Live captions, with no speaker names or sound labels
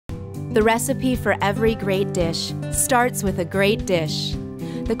The recipe for every great dish starts with a great dish.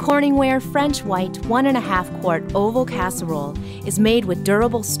 The CorningWare French White 1.5 quart oval casserole is made with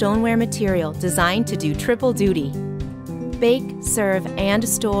durable stoneware material designed to do triple duty. Bake, serve, and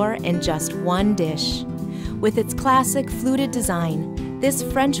store in just one dish. With its classic fluted design, this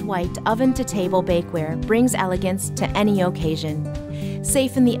French White oven-to-table bakeware brings elegance to any occasion.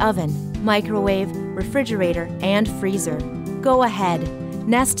 Safe in the oven, microwave, refrigerator, and freezer. Go ahead,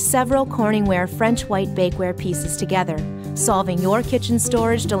 nest several CorningWare French White bakeware pieces together, solving your kitchen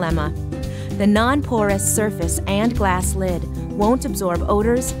storage dilemma. The non-porous surface and glass lid won't absorb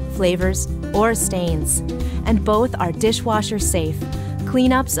odors, flavors, or stains. And both are dishwasher safe.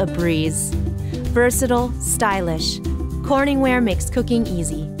 Cleanup's a breeze. Versatile, stylish. CorningWare makes cooking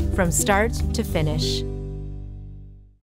easy, from start to finish.